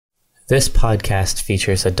This podcast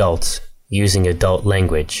features adults using adult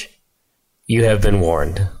language. You have been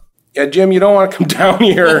warned. Yeah, Jim, you don't want to come down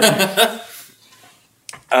here. Now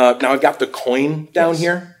I've got the coin down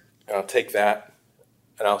here, and I'll take that,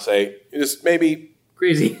 and I'll say, just maybe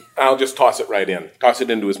crazy. I'll just toss it right in. Toss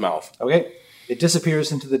it into his mouth. Okay. It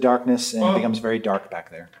disappears into the darkness and it becomes very dark back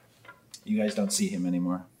there. You guys don't see him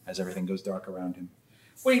anymore as everything goes dark around him.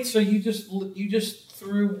 Wait, so you just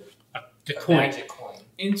threw The a coin. magic coin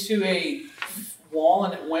into a wall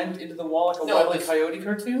and it went into the wall like a Wile E. Coyote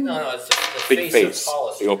cartoon? No, it's the Big face face. of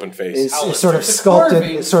Hollister. The open face. It's sort of It's a sculpted,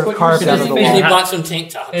 carving, it's sort of but carved you're out of the saying He wall. bought some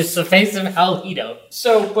tank tops. It's the face of Alito.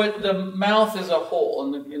 So, but the mouth is a hole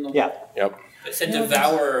in the Yeah. wall. Yep. It's a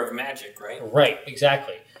devourer of magic, right? Right,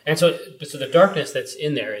 exactly. And so the darkness that's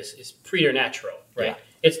in there is preternatural, right? Yeah.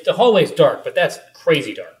 It's the hallway's dark, but that's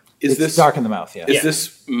crazy dark. Is It's this dark in the mouth, yeah. Is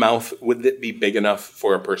this mouth? Would it be big enough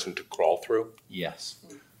for a person to crawl through? Yes.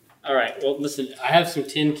 All right. Well, listen. I have some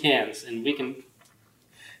tin cans, and we can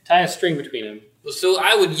tie a string between them. So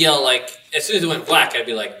I would yell, like, as soon as it went black, I'd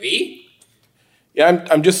be like, V? Yeah,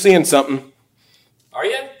 I'm just seeing something. Are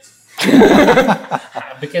you?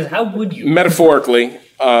 Because how would you? Metaphorically,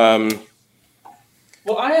 Well,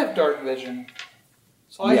 I have dark vision.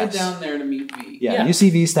 So I head Yes. down there to meet V. Yeah, you see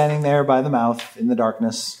V standing there by the mouth in the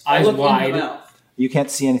darkness. I Eyes look in wide. the mouth. You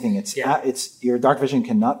can't see anything. It's your dark vision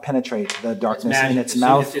cannot penetrate the darkness in magic. its As soon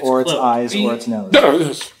mouth as it's or its cloaked. eyes V- or its nose.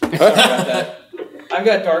 Sorry about that. I've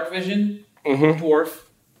got dark vision, Mm-hmm. dwarf.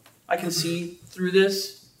 I can see through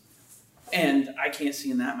this, and I can't see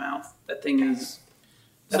in that mouth. That thing is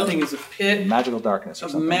a pit Magical darkness or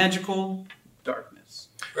of something. magical darkness.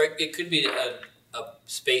 Right, it could be a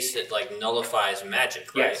space that, like, nullifies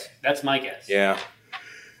magic, right? Yes, that's my guess. yeah.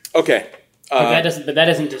 Okay. But that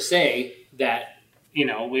isn't to say that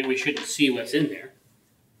we shouldn't see what's in there.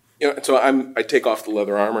 So I take off the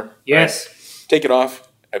leather armor. Yes. Right? Take it off.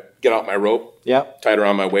 I get out my rope. Yep. Tie it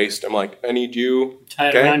around my waist. I'm like, I need you. Tie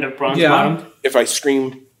it Okay. around a bronze Yeah. bottom. If I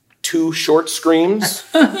scream 2 short screams,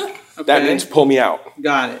 that Okay. means pull me out.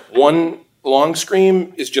 Got it. 1 long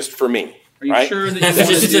scream is just for me. Are you right? sure that you That's want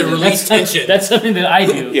to just do to this? release tension. That's something that I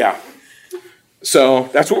do. Yeah. So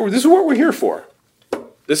this is what we're here for.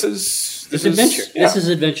 This is Adventure. Yeah. This is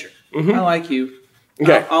adventure. I like you.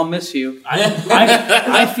 Okay. I'll miss you.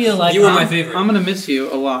 I feel like You were my favorite. I'm gonna miss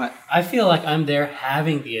you a lot. I feel like I'm there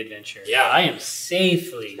having the adventure. Yeah. I am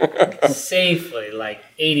safely like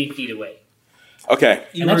 80 feet away. Okay.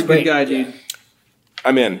 You And are a that's good great. guy, dude.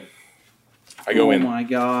 I'm in. I go in. Oh my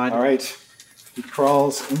god. All right. He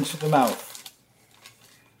crawls into the mouth.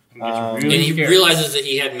 And he realizes that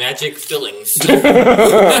he had magic fillings.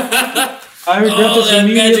 I regret Oh, this that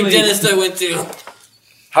magic immediately. dentist I went to.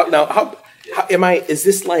 How am I? Is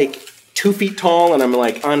this like 2 feet tall and I'm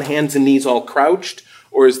like on hands and knees all crouched,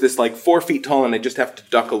 or is this like 4 feet tall and I just have to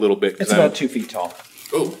duck a little bit? 'cause It's about 2 feet tall.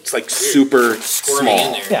 Oh, It's like super squirming in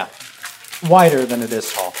small. there. Yeah. Wider than it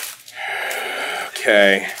is tall.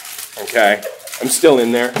 Okay. I'm still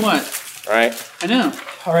in there. What? All right. I know.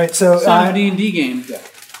 All right, so It's not a D&D game.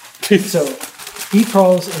 so he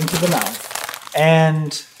crawls into the mouth,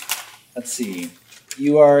 and let's see.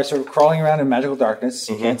 You are sort of crawling around in magical darkness.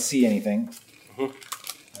 You can't see anything.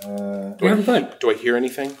 We're having fun. Do I hear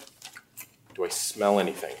anything? Do I smell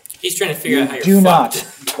anything? He's trying to figure out how You you're do not.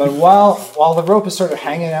 fucked. But while the rope is sort of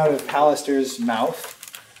hanging out of Pallister's mouth,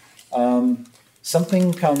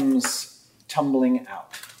 something comes tumbling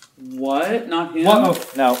out. What? Not him?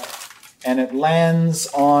 No. And it lands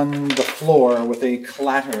on the floor with a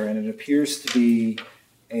clatter, and it appears to be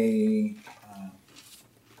a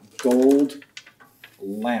gold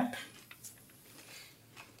lamp.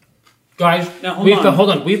 Guys, Now,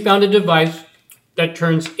 hold on. We found a device that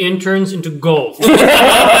turns interns into gold.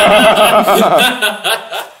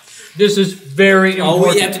 This is very All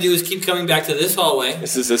important. we have to do is keep coming back to this hallway.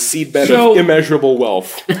 This is a seedbed So- of immeasurable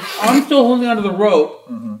wealth. I'm still holding onto the rope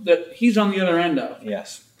that he's on the other end of.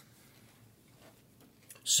 Yes.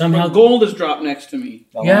 Somehow Now gold is dropped next to me.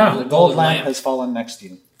 The Yeah. the gold Golden lamp lamp. has fallen next to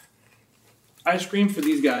you. I scream for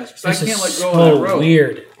these guys because I This can't is let go so of that rope.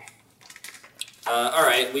 weird. All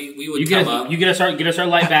right, we would You come get up. us our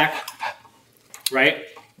light back, right?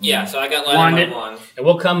 Yeah, so I got light Wand on it. my wand. And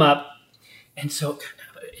we'll come up. And so,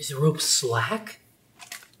 is the rope slack?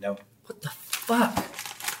 No. What the fuck?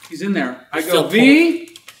 He's in there. I He's go, still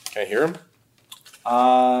V. Can I hear him?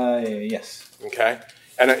 Yes. Okay.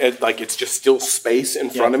 And it's just still space in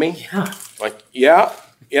front of me. Yeah. Like, yeah,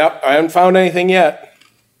 I haven't found anything yet.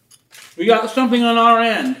 We got something on our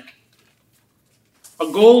end. A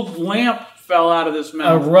gold lamp fell out of this A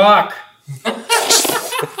mouth. rock.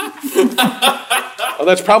 Oh,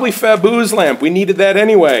 that's probably Fabu's lamp. We needed that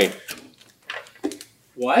anyway.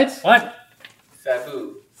 What? What?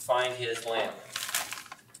 Fabu, find his lamp.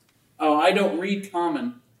 Oh, I don't read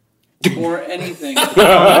common or anything.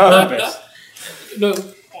 No,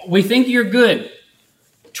 we think you're good.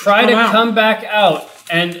 Try to come back out,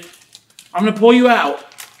 and I'm going to pull you out.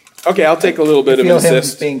 Okay, I'll take a little bit You of feel an him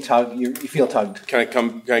assist. being tugged. You feel tugged. Can I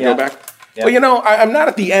come? Can I Yeah. go back? Yeah. Well, I'm not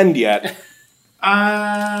at the end yet.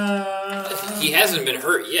 He hasn't been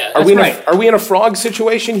hurt yet. Are we in right. are we in a frog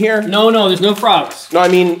situation here? no, there's no frogs. No, I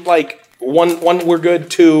mean like one we're good,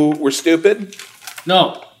 two we're stupid.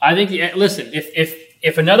 No, I think. Listen,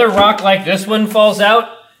 if another rock like this one falls out,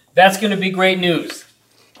 that's going to be great news.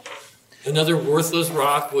 Another worthless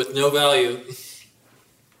rock with no value.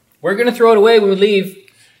 We're going to throw it away when we leave,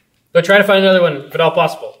 but try to find another one if at all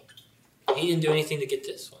possible. He didn't do anything to get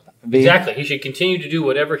this one. V, Exactly. He should continue to do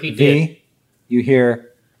whatever he did. V, you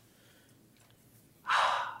hear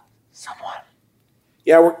someone.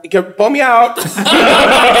 Yeah, you can pull me out.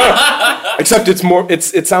 Except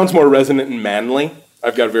it sounds more resonant and manly.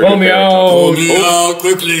 I've got a very Pull good me baritone. out. Pull me out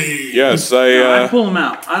quickly. Yes, I pull him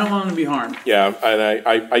out. I don't want him to be harmed. yeah, and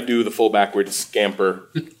I do the full backward scamper,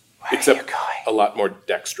 except going? a lot more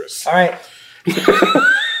dexterous. All right.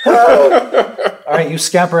 All right, you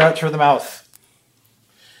scamper out through the mouth.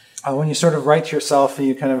 When you sort of right to yourself and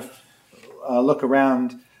you kind of look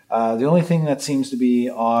around, the only thing that seems to be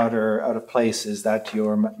odd or out of place is that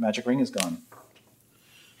your magic ring is gone.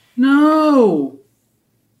 No.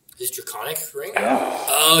 His draconic ring? Yeah.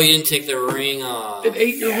 Oh, you didn't take the ring off. It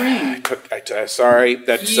ate your ring. Sorry,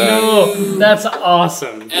 that's No, that's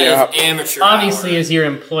awesome. That is amateur Obviously, hour. as your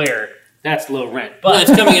employer, that's low rent. Well, But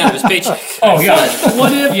it's coming out of his paycheck. oh yeah,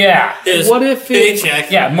 What if? yeah, His What if it-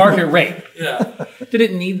 paycheck? yeah, market rate. Yeah. Did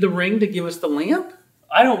it need the ring to give us the lamp?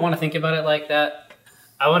 I don't want to think about it like that.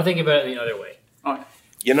 I want to think about it the other way. Oh,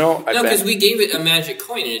 I No, bet because we gave it a magic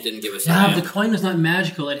coin and it didn't give us a Yeah, lamp. the coin was not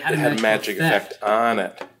magical. It had it a had a magic effect on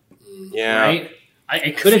it. Yeah. right?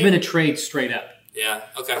 It could have been a trade straight up. Yeah,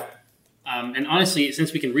 okay. And honestly,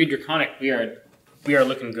 since we can read Draconic, we are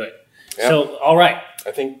looking good. Yeah. So, all right.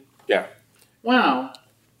 I think, yeah. wow.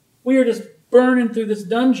 We are just burning through this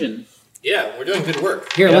dungeon. Yeah, we're doing good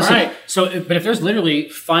work. Here, Yeah, listen. right. So, but if there's literally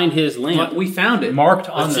find his lamp We found it. marked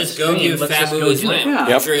on Let's the just go screen, give let's just Fabu go his do it. lamp. Yeah. I'm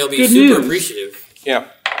Yep. sure he'll be Good super news. appreciative. Yeah.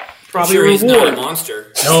 Probably I'm sure he's not reward. a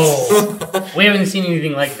monster. No, we haven't seen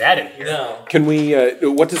anything like that in here. No. Can we,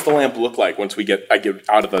 what does the lamp look like once I get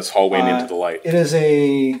out of this hallway and into the light? It is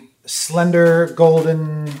a slender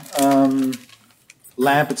golden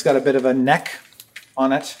lamp. It's got a bit of a neck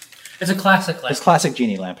on it. It's a classic lamp. It's classic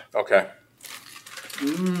genie lamp. Okay.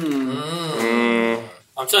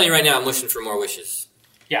 I'm telling you right now, I'm wishing for more wishes.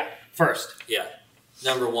 Yeah, first. Yeah.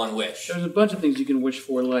 Number one wish. There's a bunch of things you can wish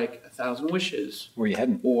for, like 1,000 wishes, Where are you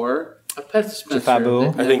heading? or a pet dispenser.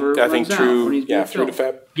 Fabu? that I think never runs out true. when he's Yeah, being through to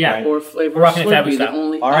filled. Fab. Yeah. Right. Or a flavor We're of rocking a Fabu Slurpee style. that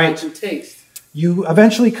only All I right. can taste. You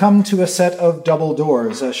eventually come to a set of double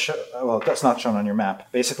doors. Well, that's not shown on your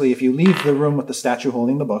map. Basically, if you leave the room with the statue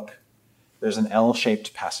holding the book, there's an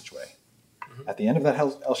L-shaped passageway. At the end of that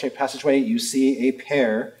L-shaped passageway, you see a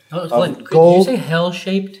pair Oh, of Glenn, gold did you say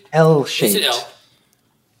hell-shaped? Is L-shaped. it L?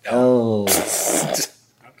 L.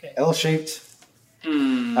 Okay. L-shaped.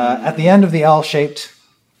 At the end of the L-shaped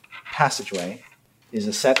passageway is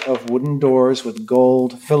a set of wooden doors with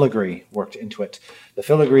gold filigree worked into it. The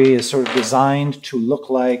filigree is sort of designed to look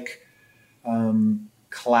like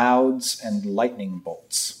clouds and lightning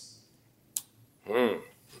bolts. You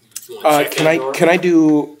wanna check that door? Can I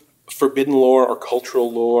do forbidden lore or cultural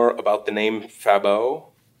lore about the name Fabo?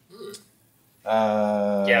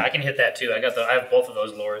 Yeah, I can hit that too. I have both of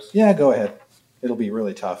those lures. Yeah, go ahead. It'll be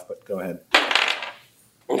really tough, but go ahead.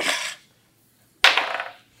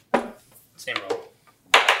 Same roll.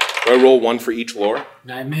 Do I roll one for each lore?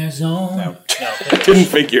 Nightmare Zone. No. Didn't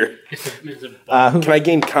figure. It's a Can I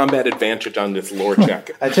gain combat advantage on this lore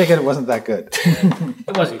check? I take it wasn't that good.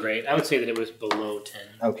 It wasn't great. I would say that it was below 10.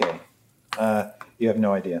 Okay. You have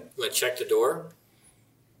no idea. You want to check the door?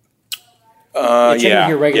 check Yeah.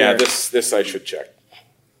 your regular- Yeah, this I should check.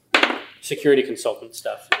 Security consultant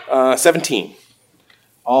stuff. 17.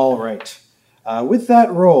 All right. With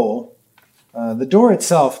that roll, the door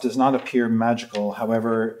itself does not appear magical.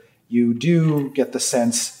 However, you do get the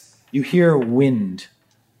sense, you hear wind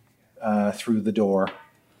through the door,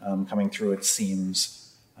 coming through its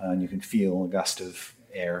seams, and you can feel a gust of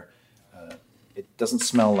air. It doesn't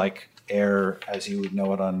smell like air as you would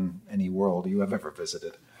know it on any world you have ever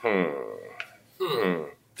visited.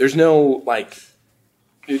 There's no,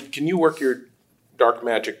 can you work your dark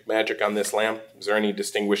magic on this lamp? Is there any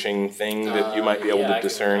distinguishing thing that you might be able Yeah, to I can-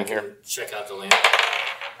 discern I can here? Check out the lamp.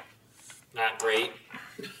 Not great.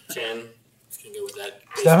 10. Just gonna go with that.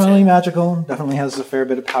 It's definitely magical. Definitely has a fair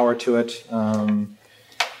bit of power to it.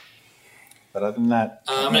 But other than that,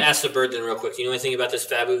 I'm gonna ask the bird then real quick. Do you know anything about this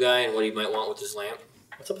Fabu guy and what he might want with his lamp?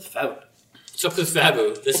 What's up with Fabu? What's up with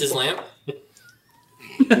Fabu? This is lamp.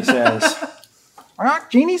 he says,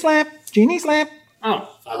 "Genie's lamp. Genie's lamp." Oh,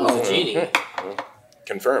 Fabu's a genie.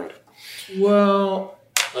 Confirmed. Well,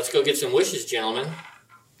 Let's go get some wishes, gentlemen.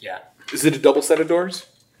 yeah. Is it a double set of doors?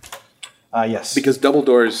 Yes. Because double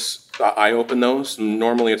doors, I open those.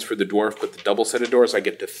 Normally it's for the dwarf, but the double set of doors I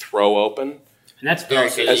get to throw open And that's very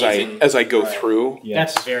Okay. tasty. as I go through.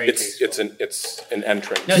 Yes. That's very tasty. It's an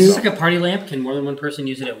entrance. Now, is this like a party lamp? Can more than one person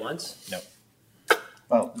use it at once? No.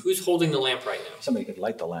 Well, Who's holding the lamp right now? somebody could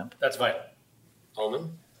light the lamp. That's vital.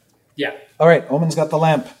 Omen? Yeah. All right, Omen's got the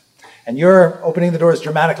lamp, and you're opening the doors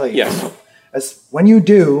dramatically. Yes. As when you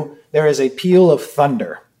do, there is a peal of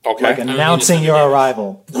thunder, Okay. like announcing your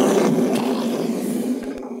arrival.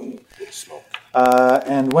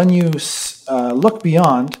 And when you look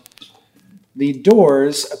beyond, the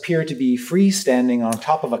doors appear to be freestanding on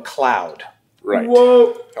top of a cloud. Right.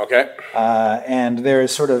 whoa. Okay. And there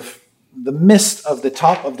is sort of the mist of the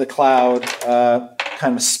top of the cloud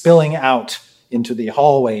kind of spilling out into the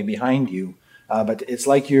hallway behind you. But it's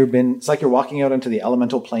like you're walking out into the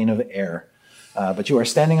elemental plane of air. But you are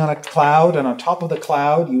standing on a cloud, and on top of the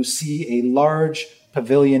cloud, you see a large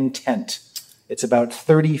pavilion tent. It's about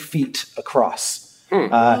 30 feet across,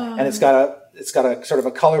 and it's got a sort of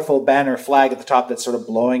a colorful banner flag at the top that's sort of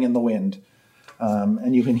blowing in the wind.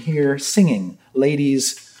 And you can hear singing,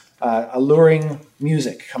 ladies, alluring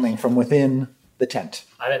music coming from within the tent.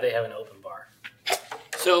 I bet they have an open bar.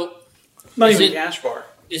 So, Not Is even it- a cash bar.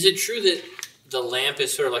 is it true that the lamp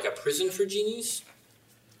is sort of like a prison for genies?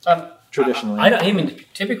 Traditionally. I mean,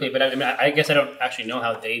 typically, but I guess I don't actually know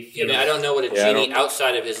how they Yeah, feel. I don't know what a Yeah, I genie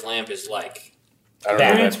outside of his lamp is like. I don't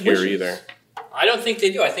know That's that here wishes. either. I don't think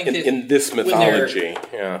they do. I think that In this when they're- mythology,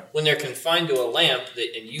 yeah. when they're confined to a lamp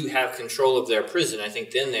and you have control of their prison, I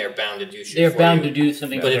think then they're bound to do shit. They're for bound you. to do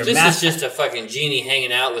something. But with if their this master. is just a fucking genie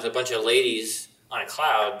hanging out with a bunch of ladies on a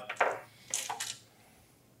cloud,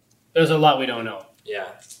 There's a lot we don't know. yeah.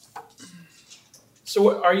 So,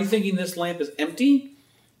 what, are you thinking this lamp is empty?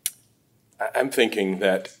 I'm thinking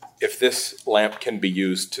that if this lamp can be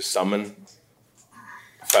used to summon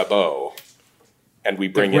Fabo, and we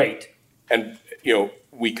bring it, Great. and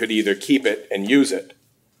we could either keep it and use it,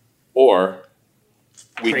 or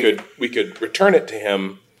we Great. could return it to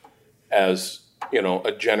him as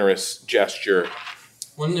a generous gesture.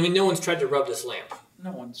 Well, I mean, no one's tried to rub this lamp.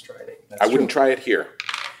 No one's tried it. I wouldn't try it here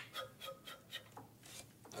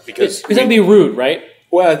because Because that'd be rude, right?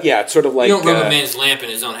 well, yeah, it's sort of like You don't rub a man's lamp in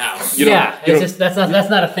his own house. You don't- Yeah, you it's don't- just that's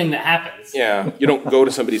not a thing that happens. yeah, you don't go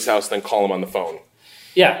to somebody's house then call them on the phone.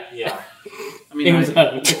 Yeah. Yeah. I mean,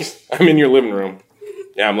 I'm in your living room.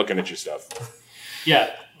 Yeah, I'm looking at your stuff. Yeah.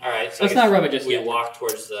 All right. So Let's I guess not rub it just we yet. walk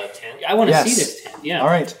towards the tent. I want to Yes. see this tent. Yeah. All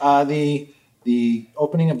right. The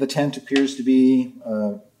opening of the tent appears to be.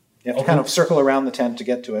 You have to kind of circle around the tent to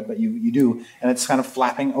get to it, but you do, and it's kind of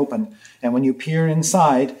flapping open. And when you peer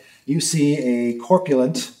inside, you see a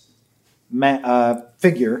corpulent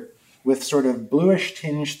figure with sort of bluish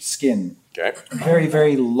tinged skin. Okay. Very,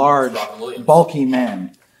 very large, Robin Williams. bulky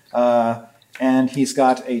man. And he's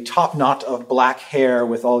got a top knot of black hair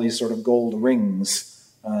with all these sort of gold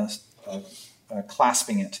rings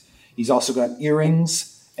clasping it. He's also got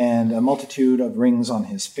earrings and a multitude of rings on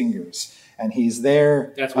his fingers. And he's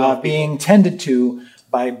there That's wealth, being tended to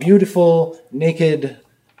by beautiful, naked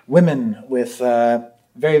women with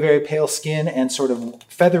very, very pale skin and sort of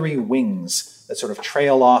feathery wings that sort of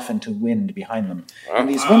trail off into wind behind them. And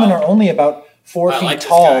these women are only about 4 I feet like this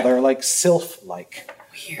tall. guy. They're like sylph-like.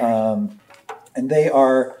 And they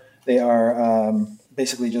are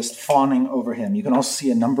basically just fawning over him. You can also see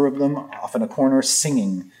a number of them off in a corner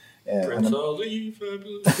singing.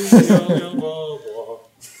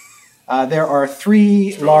 There are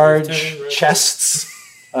 3 large chests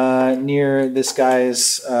near this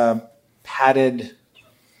guy's padded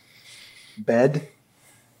bed.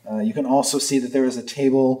 You can also see that there is a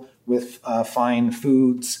table with fine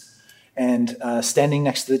foods, and standing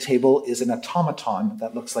next to the table is an automaton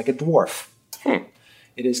that looks like a dwarf.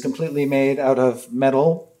 It is completely made out of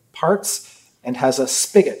metal parts and has a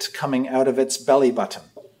spigot coming out of its belly button.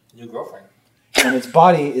 New girlfriend. And its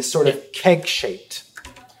body is sort of keg-shaped.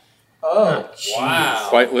 oh, Wow.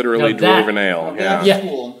 Quite literally Now that- dwarven ale. that's Yeah.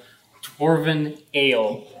 cool. Dwarven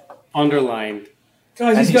ale, underlined. Guys,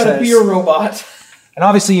 And he's he got a says- beer robot. And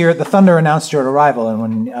obviously, the thunder announced your arrival. And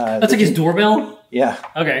when That's like his doorbell. yeah,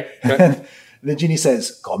 Okay. the genie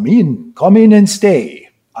says, come in and stay.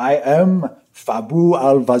 I am Fabu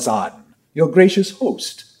Al-Vazan, Your gracious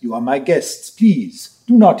host, you are my guests. Please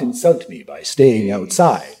do not insult me by staying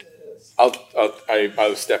outside.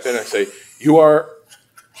 I'll step in and say, you are...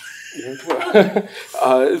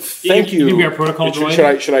 thank you. Give me our protocol should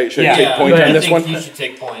I take point on this one? You should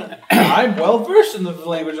take point. I'm well versed in the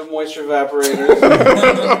language of moisture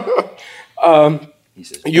evaporators. He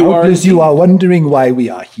says, you are wondering why we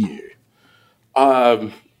are here.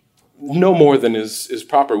 No more than is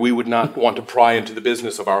proper. We would not want to pry into the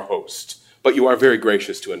business of our host. But you are very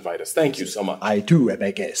gracious to invite us. Thank you so much. I too am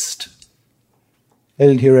a guest.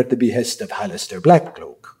 Held here at the behest of Hallister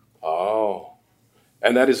Blackcloak. Oh.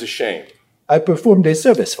 And that is a shame. I performed a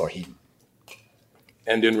service for him.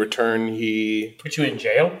 And in return, he... Put you in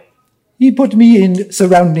jail? He put me in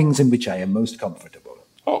surroundings in which I am most comfortable.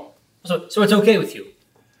 Oh. So it's okay with you?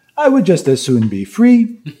 I would just as soon be free,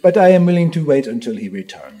 but I am willing to wait until he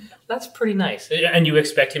returned. That's pretty nice. And you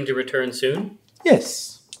expect him to return soon?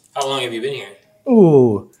 Yes. How long have you been here?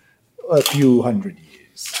 Oh, a few hundred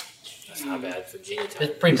years. That's not bad for genie time.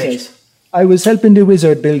 It's pretty He patient. says, I was helping the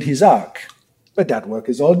wizard build his ark, but that work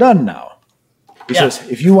is all done now. He says,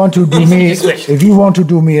 if you want to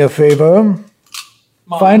do me a favor,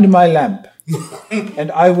 find my lamp,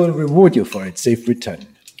 and I will reward you for its safe return.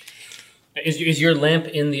 Is your lamp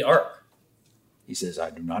in the ark? He says, I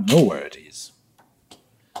do not know where it is.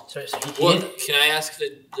 So he Well, can't... can I ask him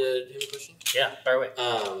a question? Yeah, fire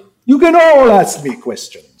away. You can all ask me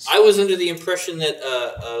questions. I was under the impression that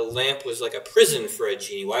a lamp was like a prison for a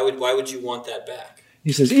genie. Why would you want that back?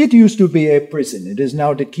 He says, it used to be a prison. It is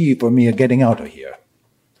now the key for me getting out of here.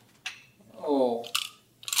 Oh.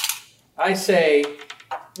 I say,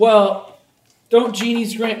 well, don't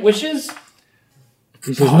genies grant wishes?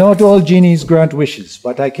 He says, not all genies grant wishes,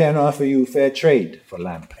 but I can offer you fair trade for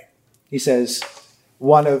lamp. He says,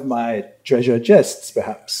 one of my treasure chests,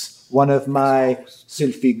 perhaps. One of my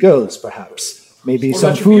sylphy girls, perhaps. Maybe What some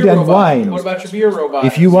about your food beer and robot? wine. What about your beer robot?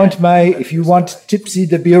 If you want Tipsy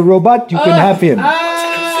the beer robot, you can have him.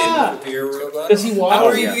 Beer robot? Does he walk? How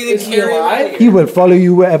are you going to Is he carry alive? He will follow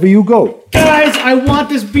you wherever you go. Guys, I want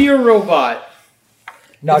this beer robot.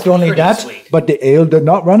 Not It's only pretty that, sweet. but the ale did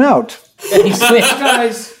not run out. He's sick.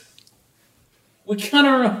 Guys, we got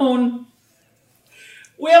our own.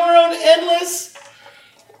 We have our own endless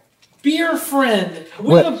beer friend.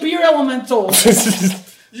 We have a beer elemental.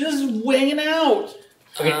 Just winging out.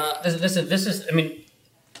 Okay, this is. I mean,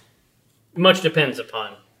 much depends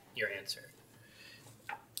upon your answer.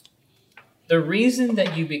 The reason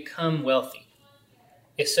that you become wealthy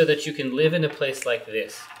is so that you can live in a place like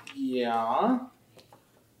this. Yeah.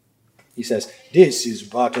 He says, this is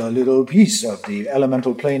but a little piece of the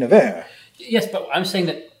elemental plane of air. Yes, but I'm saying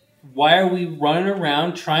that why are we running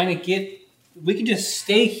around trying to get... We can just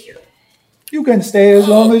stay here. You can stay as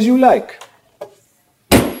long as you like.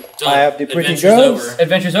 Done. I have the pretty Adventure's girls. over.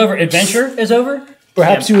 Adventure's over. Adventure is over?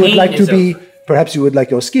 Perhaps you would Campaign like to is be... over. Perhaps you would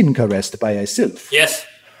like your skin caressed by a sylph. Yes.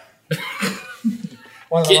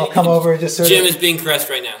 One of them will come over and just sort Jim of... is being caressed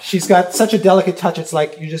right now. She's got such a delicate touch, it's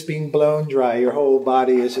like you're just being blown dry. Your whole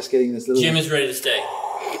body is just getting this little... Jim is ready to stay.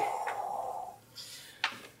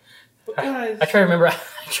 But guys, I try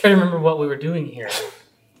to remember what we were doing here.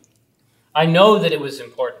 I know that it was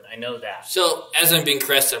important. I know that. So, as I'm being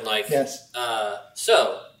caressed, I'm like, Yes.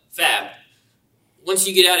 So, Fab, once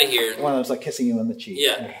you get out of here, One of them's like kissing you on the cheek.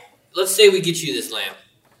 yeah, let's say we get you this lamp.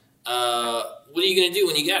 What are you going to do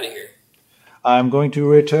when you get out of here? I'm going to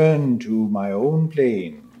return to my own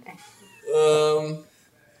plane. All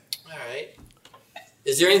right.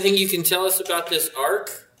 Is there anything you can tell us about this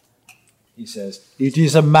ark? He says, it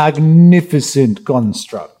is a magnificent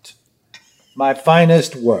construct. My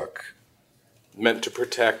finest work. Meant to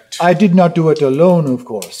protect. I did not do it alone, of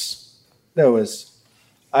course.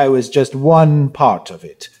 I was just one part of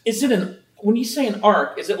it. is it when you say an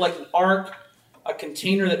ark, is it like an ark, a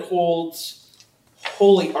container that holds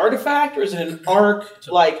holy artifact, or is it an ark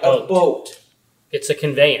like a boat? It's a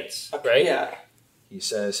conveyance, right? Yeah. He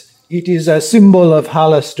says, it is a symbol of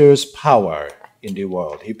Hallister's power in the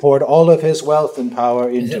world. He poured all of his wealth and power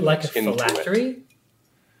into Is it like a Into it. phylactery?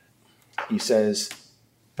 He says,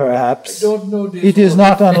 perhaps. Don't know this. It is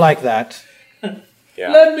not unlike that. Yeah.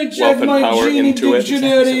 Let me check Wealth and my power genie into it.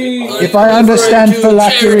 dictionary. If I understand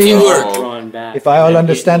phylactery, Charity work. Oh. if I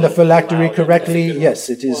understand the phylactery correctly, yes,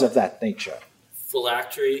 it is of that nature.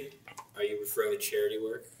 Phylactery? Are you referring to charity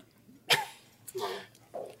work? Come on.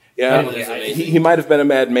 Yeah, That is amazing. he might have been a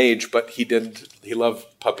mad mage, but he loved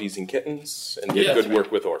puppies and kittens and did Yeah. good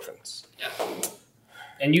work with orphans. Yeah.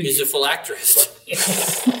 And you He's a phylacterist.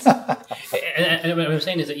 and what I'm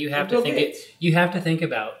saying is that you have to think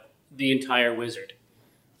about the entire wizard.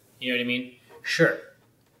 You know what I mean? Sure,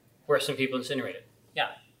 where some people incinerated. Yeah.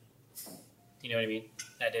 You know what I mean?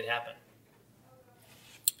 That did happen.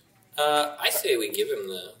 I say we give him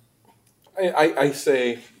the. I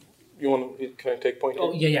say, can I take point here?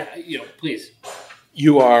 Oh, yeah. Please.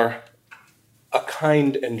 You are a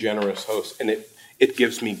kind and generous host, and it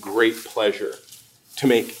gives me great pleasure to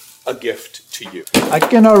make a gift to you. I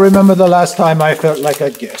cannot remember the last time I felt like a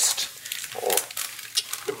guest.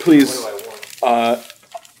 Please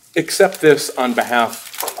accept this on behalf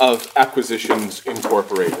of Acquisitions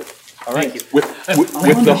Incorporated. All right. With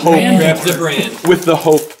the hope The brand. with the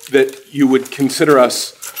hope that you would consider us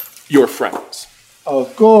your friends.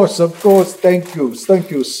 Of course. Thank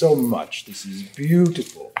you so much. This is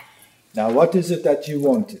beautiful. Now, what is it that you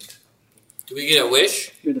wanted? Do we get a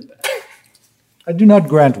wish? You're the best. I do not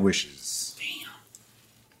grant wishes.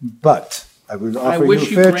 But I will offer you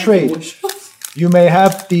fair trade. You may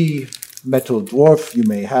have the metal dwarf, you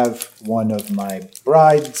may have one of my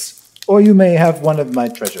brides, or you may have one of my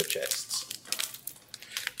treasure chests.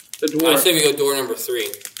 The I dwarf. say we go door number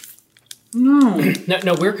 3.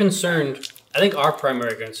 No, we're concerned. I think our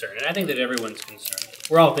primary concern, and I think that everyone's concerned.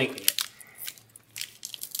 We're all thinking it.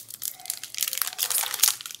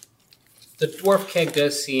 The dwarf keg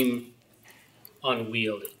does seem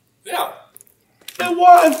unwieldy. Yeah.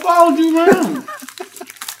 I followed you around.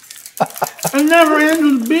 I never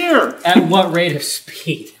handled beer. At what rate of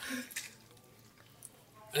speed?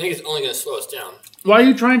 I think it's only going to slow us down. Why are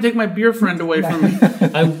you trying to take my beer friend away from me?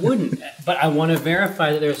 I wouldn't, but I want to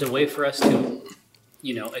verify that there's a way for us to,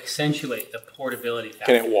 accentuate the portability factor.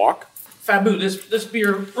 Can it walk? Fabu, this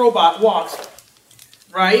beer robot walks,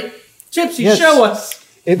 right? Gypsy, Yes. show us.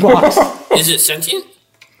 It walks. Is it sentient?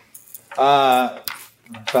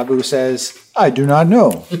 Babu says, I do not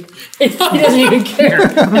know. He doesn't even care.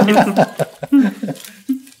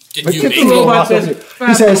 Did But you Gypsy make will it? Robot walk says, over. He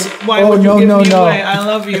Fabu, says, why oh, would you no, give no, me no. away? I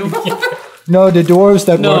love you. No, the dwarves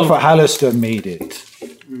that No. work for Hallister made it.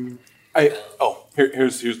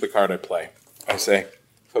 Here's the card I play. I say,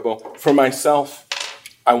 Fabo, for myself,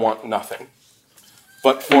 I want nothing.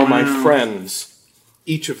 But for my friends,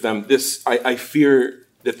 each of them, I fear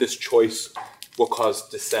that this choice will cause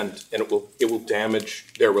dissent and it will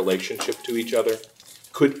damage their relationship to each other.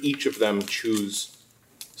 Could each of them choose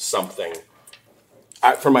something?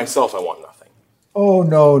 For myself, I want nothing. Oh,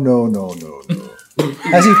 no.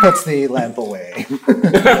 As he puts the lamp away.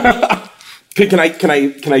 Can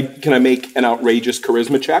I make an outrageous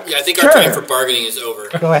charisma check? Yeah, I think our time for bargaining is over.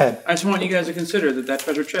 Go ahead. I just want you guys to consider that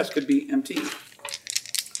treasure chest could be empty.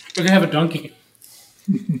 We're gonna have a donkey.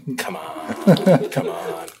 Come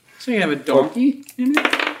on. So you have a donkey in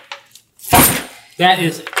it? That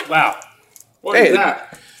is wow. What is Hey.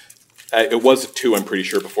 that? It was a 2, I'm pretty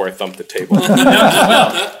sure, before I thumped the table.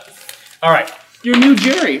 All right. Your new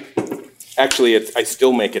Jerry. Actually, I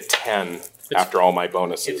still make it 10 after all my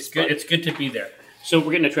bonuses. It's good. but- It's good to be there. So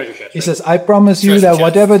we're getting a treasure chest. He Right? says, I promise you Treasure that chest.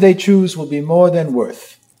 whatever they choose will be more than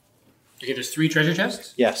worth. Okay, there's 3 treasure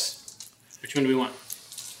chests. Yes. Which one do we want?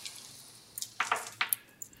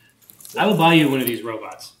 I will buy you one of these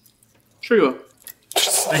robots. Sure you will.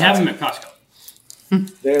 I have them at Costco.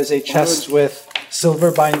 There's a chest with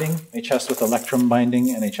silver binding, a chest with electrum binding,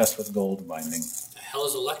 and a chest with gold binding. The hell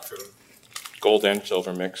is Electrum? Gold and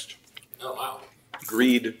silver mixed. Oh, wow.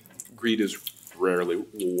 Greed is rarely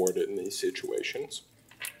rewarded in these situations.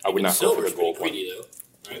 I would not go for Silver's the gold pretty one. greedy,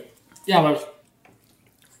 though. Right? Yeah,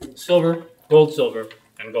 but silver, silver,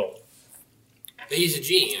 and gold. But he's a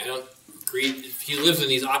genie. I don't greed. If he lives in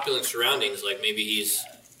these opulent surroundings, like maybe he's.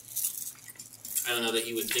 I don't know that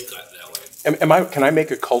he would think that way. Can I make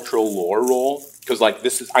a cultural lore roll? Because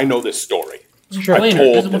I know this story. Sure. I Planar.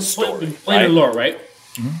 told This is this what story. planar right? lore, right?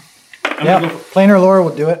 I'm Yeah, gonna go for planar lore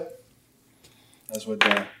would do it. As would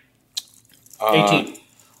 18.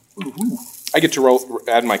 I get to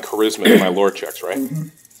add my charisma to my lore checks, right?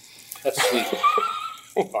 That's sweet.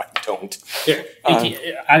 I don't. Here, 18.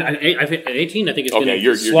 I think at 18, I think it's Okay, going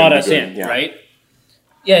you're to slot gonna be us good, in, yeah. right?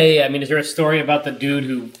 Yeah. I mean, is there a story about the dude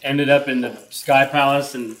who ended up in the Sky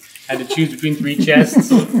Palace and had to choose between 3 chests?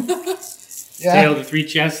 Tale of the 3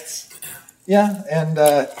 chests? Yeah, and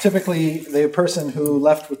typically the person who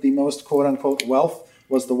left with the most quote-unquote wealth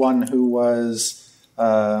was the one who was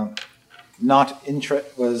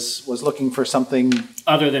was looking for something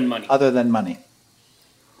Other than money. other than money.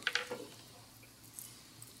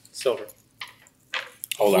 Silver.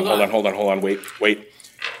 Hold on. Wait.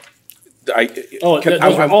 Oh, those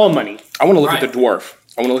are all money. I want to look at Right. the dwarf.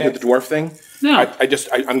 I want to look at the dwarf thing. No.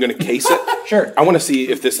 I'm going to case it. Sure. I want to see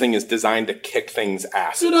if this thing is designed to kick things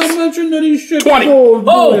ass. Did I mention that he should 20. gold?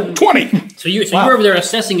 Oh, 20. So you're over there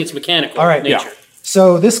assessing its mechanical All right, nature.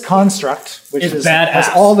 So this construct, which It's has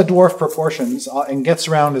badass. all the dwarf proportions and gets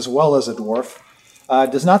around as well as a dwarf,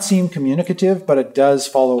 does not seem communicative, but it does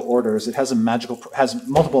follow orders. It has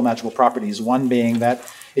multiple magical properties. One being that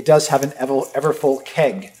it does have an Everfull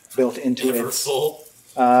keg built into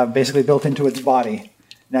basically built into its body.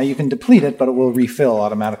 Now you can deplete it, but it will refill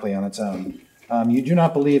automatically on its own. You do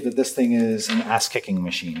not believe that this thing is an ass-kicking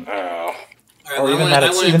machine, or even that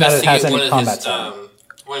it has any combat style.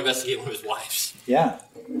 I want to investigate one of his wives. Yeah.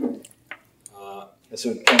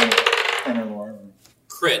 So 10 or more.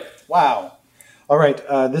 Crit. Wow. All right.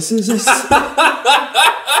 This is a.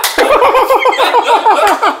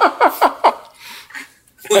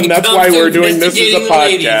 And that's why we're doing this as a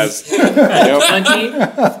podcast.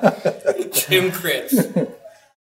 Jim crits.